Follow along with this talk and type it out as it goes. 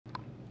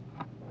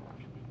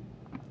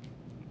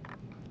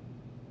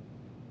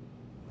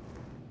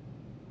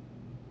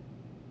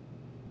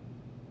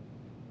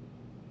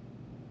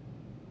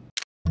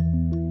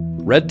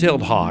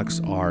Red-tailed hawks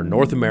are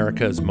North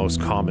America's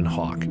most common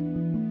hawk.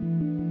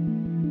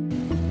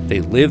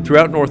 They live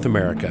throughout North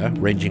America,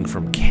 ranging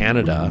from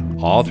Canada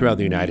all throughout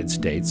the United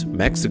States,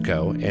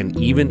 Mexico, and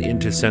even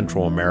into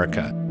Central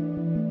America.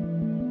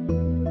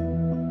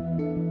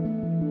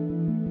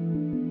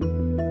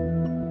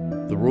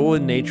 The rule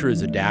in nature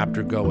is adapt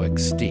or go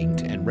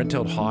extinct, and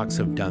red-tailed hawks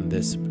have done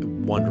this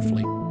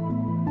wonderfully.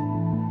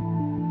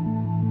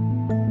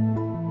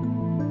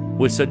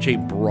 With such a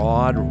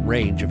broad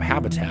range of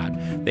habitat,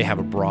 they have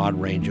a broad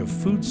range of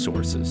food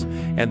sources,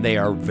 and they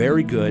are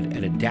very good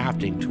at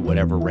adapting to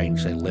whatever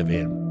range they live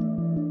in.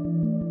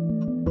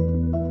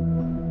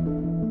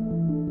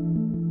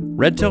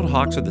 Red-tailed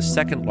hawks are the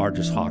second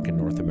largest hawk in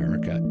North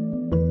America.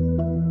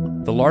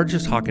 The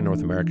largest hawk in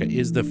North America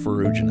is the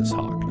ferruginous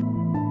hawk.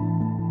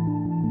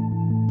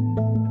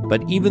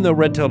 But even though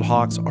red-tailed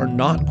hawks are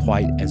not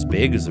quite as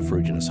big as the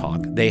ferruginous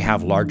hawk, they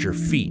have larger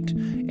feet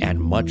and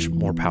much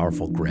more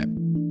powerful grip.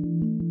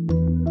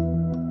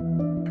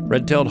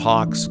 Red-tailed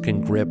hawks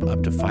can grip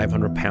up to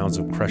 500 pounds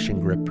of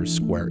crushing grip per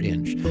square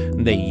inch,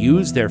 and they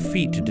use their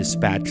feet to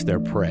dispatch their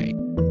prey.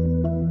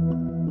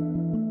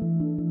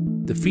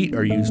 The feet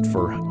are used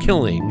for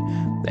killing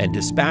and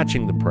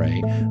dispatching the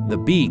prey. The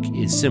beak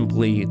is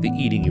simply the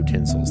eating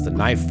utensils, the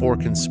knife,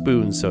 fork, and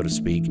spoon, so to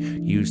speak,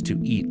 used to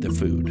eat the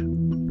food.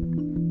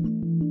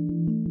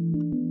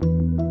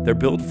 They're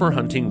built for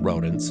hunting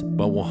rodents,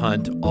 but will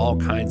hunt all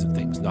kinds of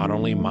things, not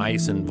only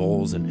mice and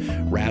voles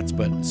and rats,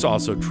 but it's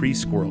also tree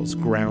squirrels,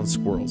 ground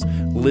squirrels,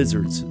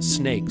 lizards,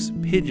 snakes,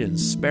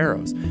 pigeons,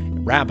 sparrows,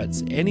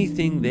 rabbits,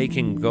 anything they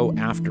can go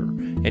after,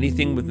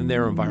 anything within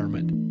their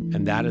environment.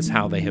 And that is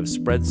how they have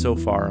spread so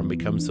far and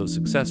become so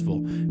successful,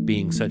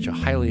 being such a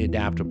highly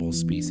adaptable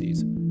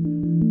species.